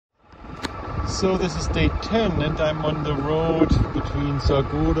So this is day 10 and I'm on the road between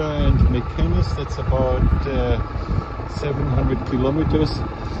Sargoda and Mechanis. That's about 700 kilometers.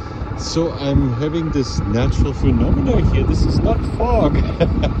 So I'm having this natural phenomena here. This is not fog.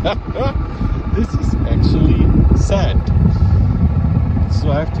 This is actually sand. So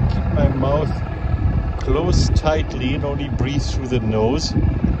I have to keep my mouth closed tightly and only breathe through the nose.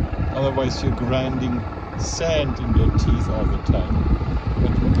 Otherwise you're grinding sand in your teeth all the time.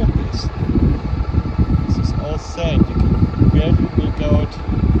 But look at this. This is all sand. You can barely make out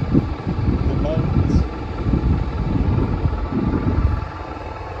the mountains.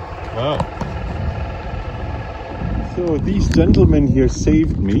 Wow. So these gentlemen here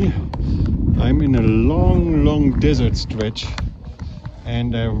saved me. I'm in a long desert stretch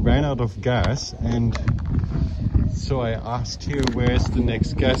and I ran out of gas, and so I asked here where's the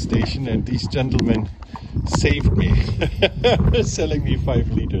next gas station, and these gentlemen saved me. Selling me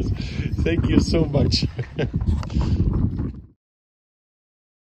 5 liters. Thank you so much.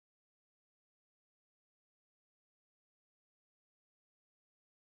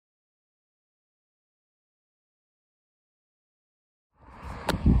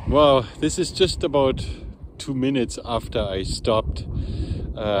 Wow, this is just about 2 minutes after I stopped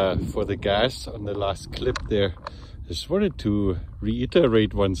for the gas on the last clip there. I just wanted to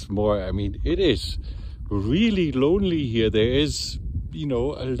reiterate once more. I mean, it is really lonely here. There is, you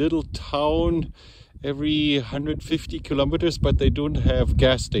know, a little town every 150 kilometers, but they don't have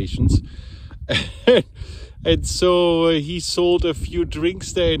gas stations. And so he sold a few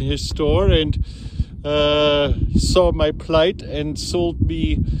drinks there in his store and saw my plight and sold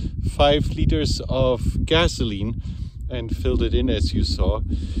me 5 liters of gasoline and filled it in, as you saw.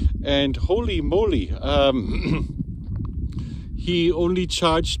 And holy moly, he only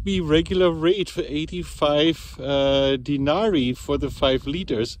charged me regular rate for 85 denarii for the 5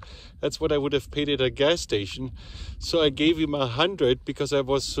 liters. That's what I would have paid at a gas station. So I gave him 100 because I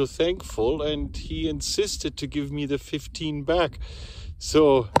was so thankful, and he insisted to give me the 15 back.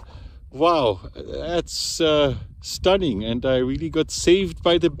 So wow, that's stunning, and I really got saved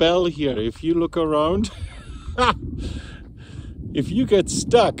by the bell here. If you look around, if you get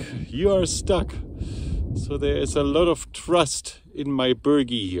stuck, you are stuck. So there is a lot of trust in my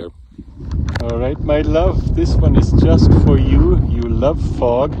Burgie here. All right, my love, this one is just for you. You love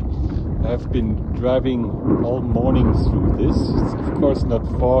fog. I've been driving all morning through this. It's of course not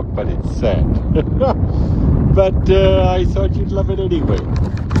fog, but it's sand. But I thought you'd love it anyway.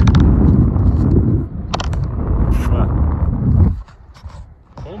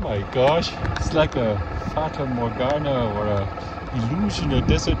 Oh my gosh, it's like a Fata Morgana or a illusion, a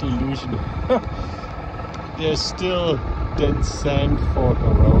desert illusion. There's still dense sand fog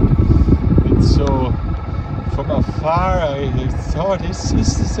around, and so from afar I thought, is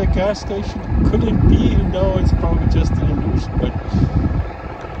this a gas station? Could it be? No, it's probably just an illusion, but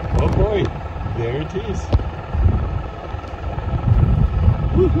oh boy, there it is.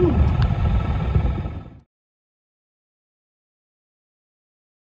 Woohoo!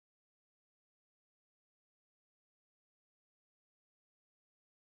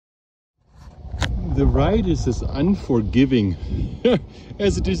 The ride is as unforgiving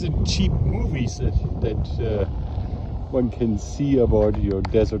as it is in cheap movies that one can see about your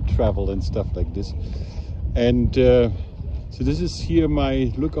desert travel and stuff like this. And so this is here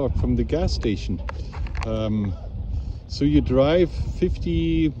my lookout from the gas station. So you drive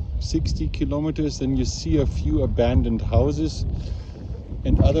 50-60 kilometers and you see a few abandoned houses,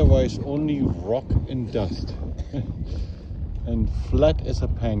 and otherwise only rock and dust and flat as a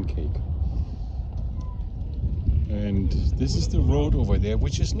pancake. And this is the road over there,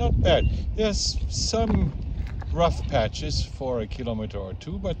 which is not bad. There's some rough patches for a kilometer or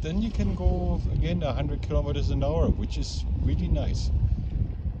two, but then you can go again 100 kilometers an hour, which is really nice.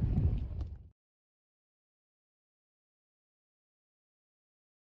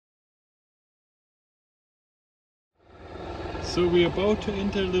 So we're about to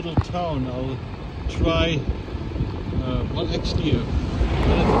enter a little town. I'll try, well actually a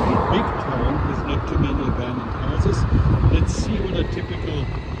relatively big town with not too many abandoned houses. Let's see what a typical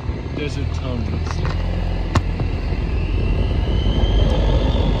desert town looks like.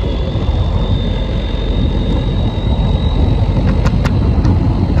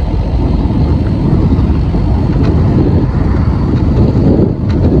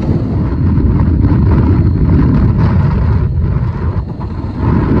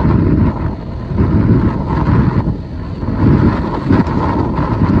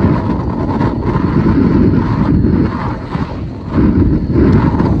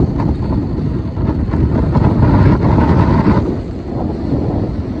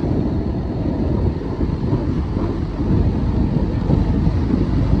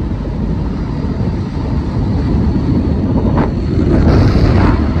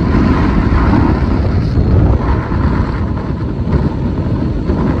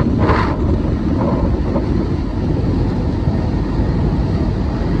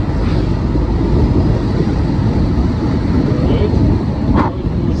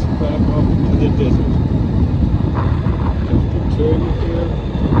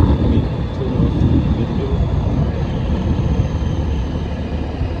 castle off in the middle.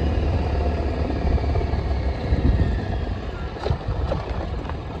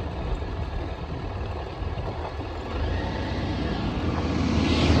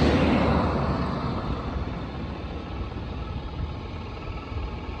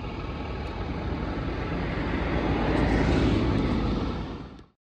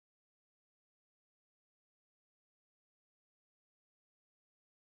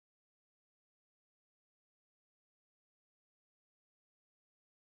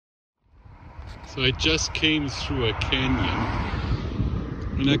 So I just came through a canyon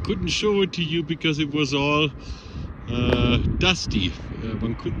and I couldn't show it to you because it was all dusty.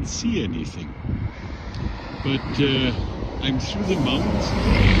 One couldn't see anything. But I'm through the mountains,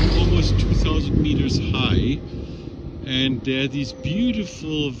 almost 2,000 meters high, and there are these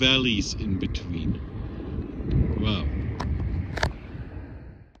beautiful valleys in between. Wow.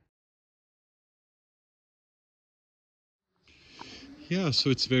 Yeah, so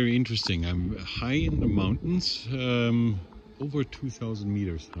it's very interesting. I'm high in the mountains, over 2,000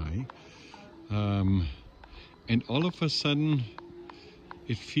 meters high. And all of a sudden,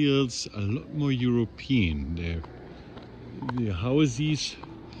 it feels a lot more European. The houses,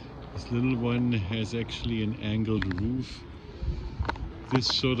 this little one has actually an angled roof. This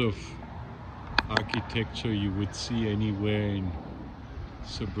sort of architecture you would see anywhere in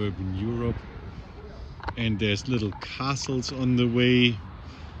suburban Europe. And there's little castles on the way,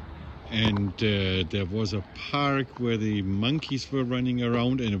 and there was a park where the monkeys were running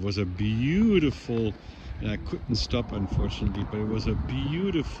around, and it was a beautiful, and I couldn't stop unfortunately, but it was a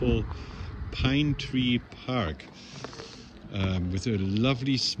beautiful pine tree park with a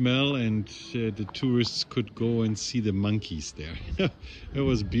lovely smell, and the tourists could go and see the monkeys there. It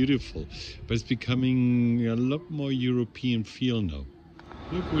was beautiful, but it's becoming a lot more European feel now.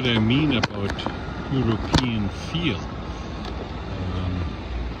 Look what I mean about European feel.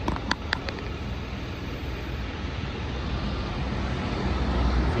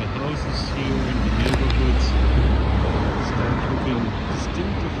 The houses here in the neighborhoods start looking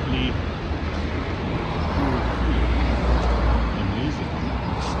distinctively European. Amazing.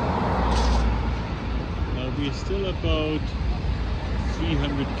 Now we're still about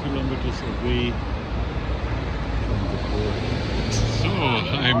 300 kilometers away from the border. So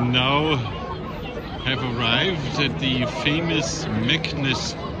I'm now have arrived at the famous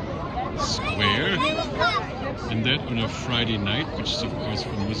Meknes Square, and that on a Friday night, which is of course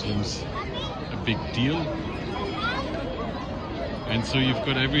for Muslims a big deal. And so you've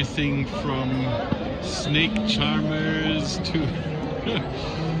got everything from snake charmers to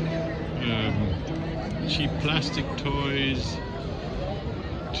cheap plastic toys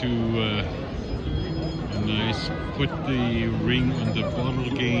to a nice put the ring on the bottle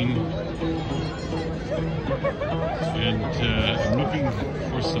game. And I'm looking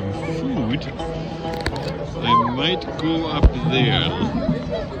for some food. I might go up there.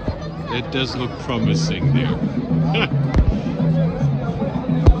 That does look promising there.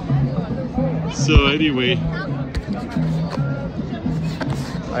 So anyway,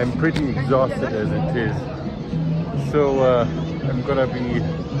 I'm pretty exhausted as it is. So I'm gonna be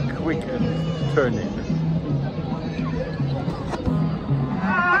quick and turning.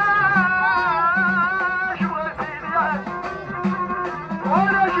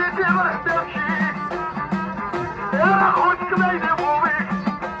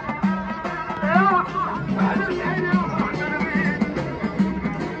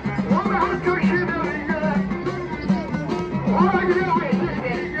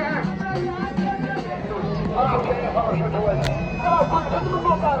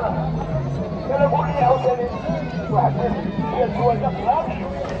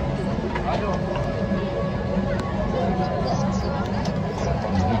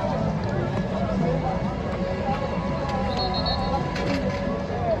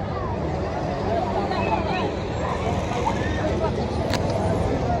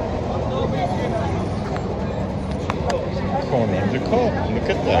 Corner of the car, look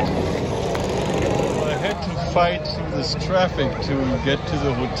at that. I had to fight through this traffic to get to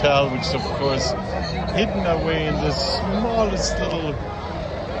the hotel, which is of course hidden away in the smallest little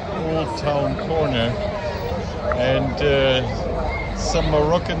old town corner. And some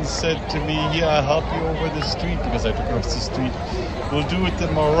Moroccans said to me, "Here, I'll help you over the street," because I had to cross the street. "We'll do it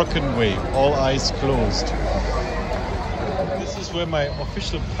the Moroccan way, all eyes closed." This is where my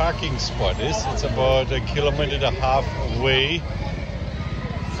official parking spot is. It's about 1.5 kilometers away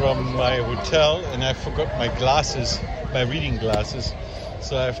from my hotel, and I forgot my glasses, my reading glasses,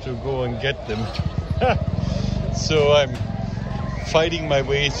 so I have to go and get them. So I'm fighting my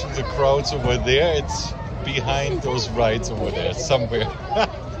way through the crowds over there. It's behind those rides over there somewhere.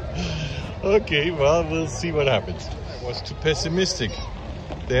 Okay, well, we'll see what happens. I was too pessimistic.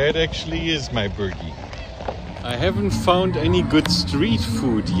 There it actually is, my birdie. I haven't found any good street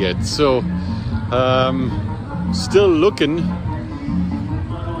food yet, so still looking,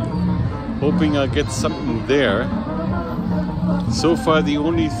 hoping I'll get something there. So far the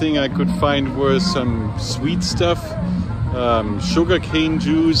only thing I could find was some sweet stuff, sugarcane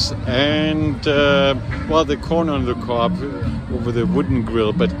juice, and well, the corn on the cob over the wooden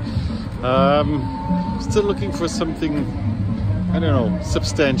grill, but still looking for something, I don't know,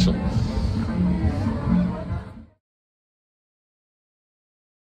 substantial.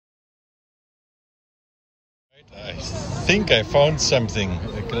 I think I found something,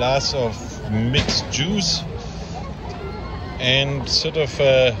 a glass of mixed juice and sort of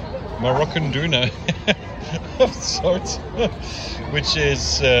a Moroccan doner of sorts, which is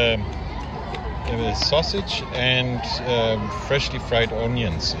sausage and freshly fried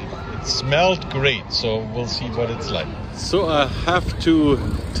onions. It smelled great, so we'll see what it's like. So I have to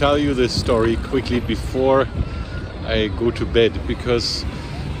tell you this story quickly before I go to bed, because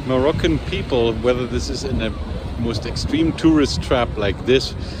Moroccan people, whether this is in a most extreme tourist trap like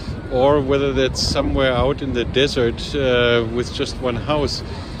this, or whether that's somewhere out in the desert with just one house,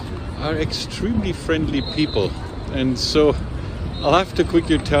 are extremely friendly people. And so I'll have to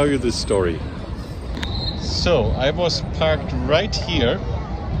quickly tell you this story. So I was parked right here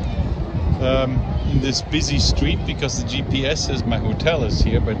in this busy street because the GPS says my hotel is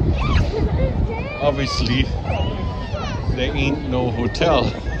here, but obviously there ain't no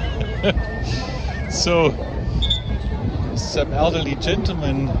hotel. So some elderly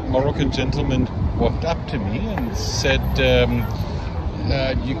gentleman, Moroccan gentleman, walked up to me and said,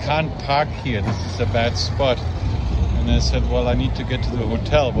 you can't park here, this is a bad spot. And I said, well, I need to get to the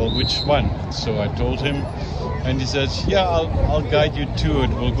hotel. Well, which one? So I told him, and he said, yeah, I'll guide you to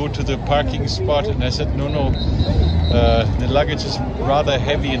it. We'll go to the parking spot. And I said, no, the luggage is rather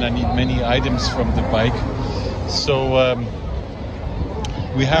heavy and I need many items from the bike. So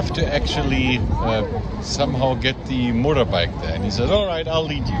we have to actually somehow get the motorbike there. And he said, all right, I'll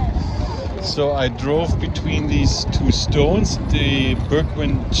lead you. So I drove between these two stones. The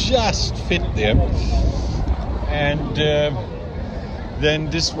Burgman just fit there. And then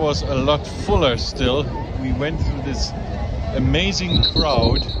this was a lot fuller still. We went through this amazing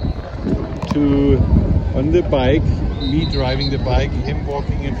crowd to, on the bike, me driving the bike, him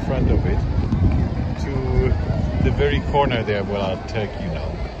walking in front of it, to the very corner there where I'll take you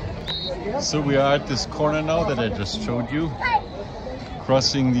now. So we are at this corner now that I just showed you,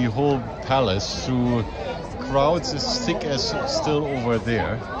 crossing the whole palace through crowds as thick as still over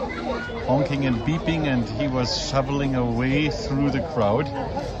there, honking and beeping, and he was shoveling away through the crowd.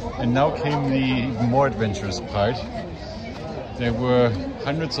 And now came the even more adventurous part. There were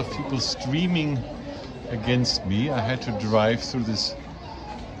hundreds of people streaming against me. I had to drive through this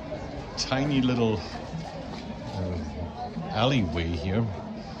tiny little alleyway here,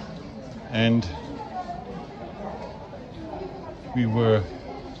 and we were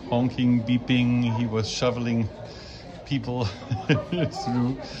honking, beeping, he was shoveling people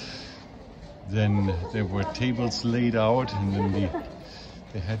through. Then there were tables laid out, and then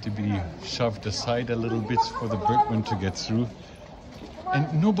they had to be shoved aside a little bit for the Burgman to get through.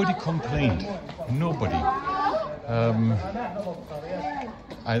 And nobody complained. Nobody.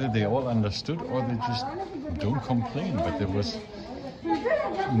 Either they all understood or they just don't complain. But there was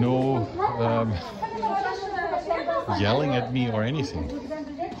no yelling at me or anything.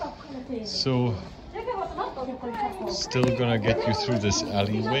 So, still gonna get you through this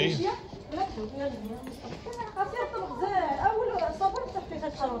alleyway.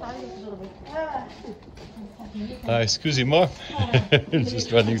 Excusez-moi,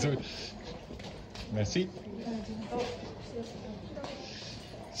 just running through. Merci.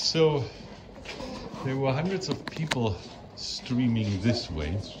 So there were hundreds of people streaming this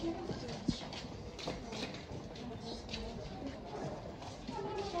way.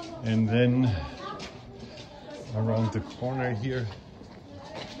 And then around the corner here,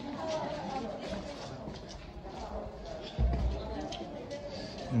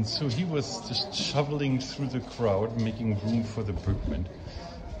 and so he was just shoveling through the crowd, making room for the Burgman,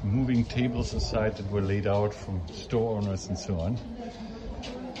 moving tables aside that were laid out from store owners and so on.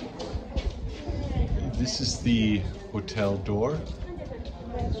 This is the hotel door.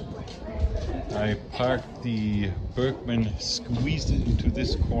 I parked the Burgman, squeezed it into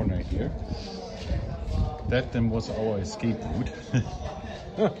this corner here. That then was our escape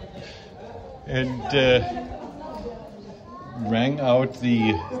route. And rang out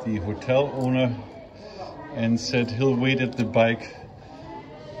the hotel owner and said he'll wait at the bike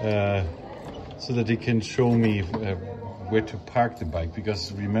so that he can show me where to park the bike,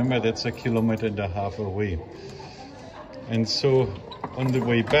 because remember, that's 1.5 kilometers away. And so on the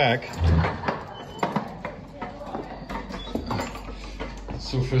way back,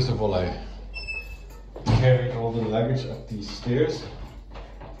 so first of all I carried all the luggage up these stairs.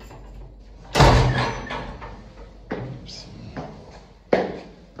 Oops.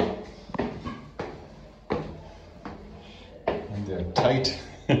 And they're tight.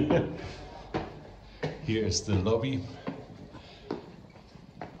 Here is the lobby.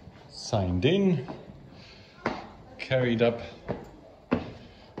 Signed in, carried up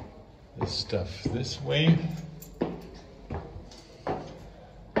the stuff this way.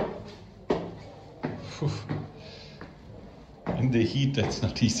 Whew. In the heat, that's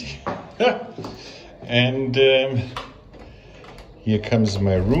not easy. And here comes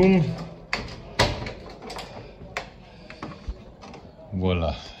my room.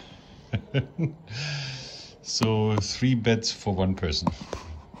 Voila. So 3 beds for 1 person.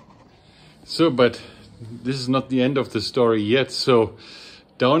 So, but this is not the end of the story yet. So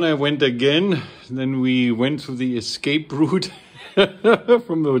down I went again. Then we went through the escape route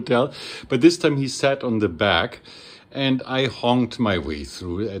from the hotel. But this time he sat on the back and I honked my way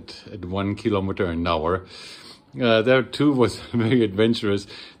through at 1 kilometer an hour. There too was very adventurous.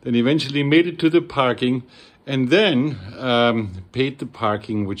 Then eventually made it to the parking and then paid the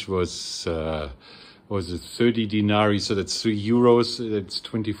parking, which was it 30 denarii, so that's 3 euros. That's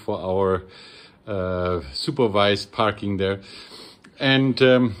 24-hour supervised parking there. And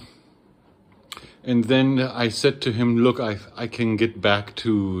then I said to him, look, I can get back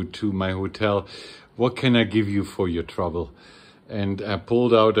to my hotel. What can I give you for your trouble? And I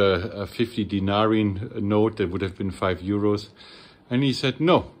pulled out a 50 denarii note that would have been 5 euros. And he said,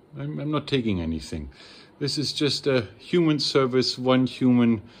 no, I'm not taking anything. This is just a human service, one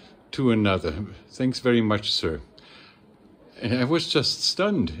human to another. Thanks very much, sir. And I was just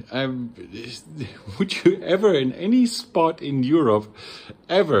stunned. Would you ever, in any spot in Europe,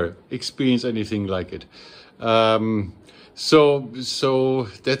 ever experience anything like it? So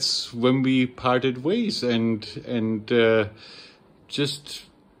that's when we parted ways, and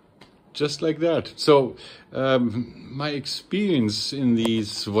just like that. So my experience in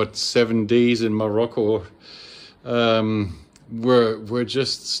these 7 days in Morocco were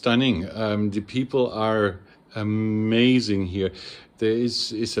just stunning. The people are amazing here. There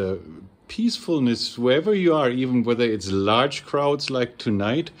is a peacefulness wherever you are, even whether it's large crowds like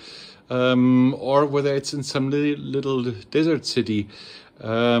tonight, or whether it's in some little desert city.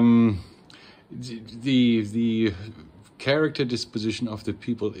 The character disposition of the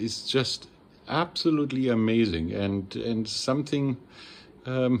people is just absolutely amazing, and something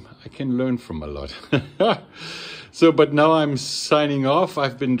I can learn from a lot. So, but now I'm signing off.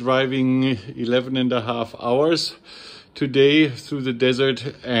 I've been driving 11.5 hours today through the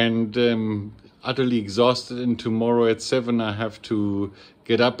desert, and utterly exhausted. And tomorrow at 7 I have to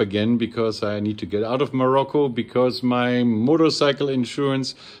get up again because I need to get out of Morocco, because my motorcycle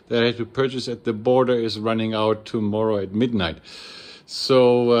insurance that I had to purchase at the border is running out tomorrow at midnight.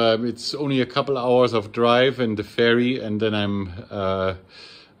 So it's only a couple hours of drive and the ferry, and then I'm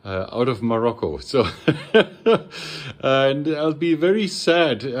out of Morocco. So and I'll be very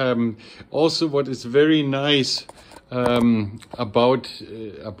sad. Also, what is very nice about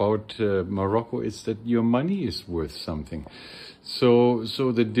Morocco is that your money is worth something. So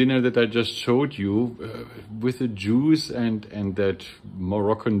the dinner that I just showed you with the juice and that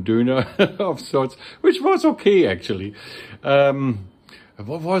Moroccan dinner of sorts, which was okay actually.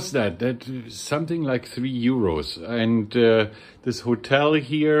 What was that? That something like 3 euros. And this hotel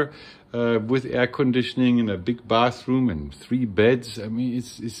here with air conditioning and a big bathroom and 3 beds. I mean,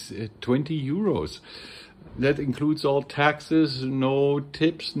 it's 20 euros. That includes all taxes, no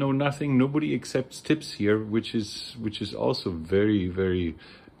tips, no nothing. Nobody accepts tips here, which is also very, very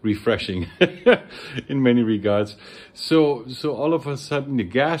refreshing in many regards. So all of a sudden the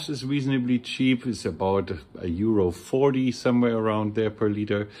gas is reasonably cheap. It's about €1.40 somewhere around there per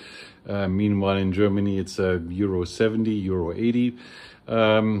liter. Meanwhile in Germany it's €1.70,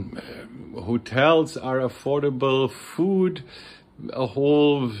 €1.80. Hotels are affordable. Food, a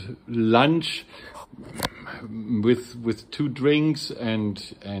whole lunch with 2 drinks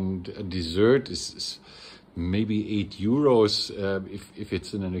and a dessert is maybe 8 euros if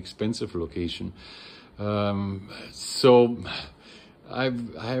it's in an expensive location. So I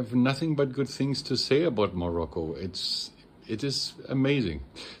have nothing but good things to say about Morocco. It is amazing.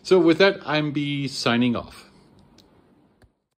 So with that, I'm signing off.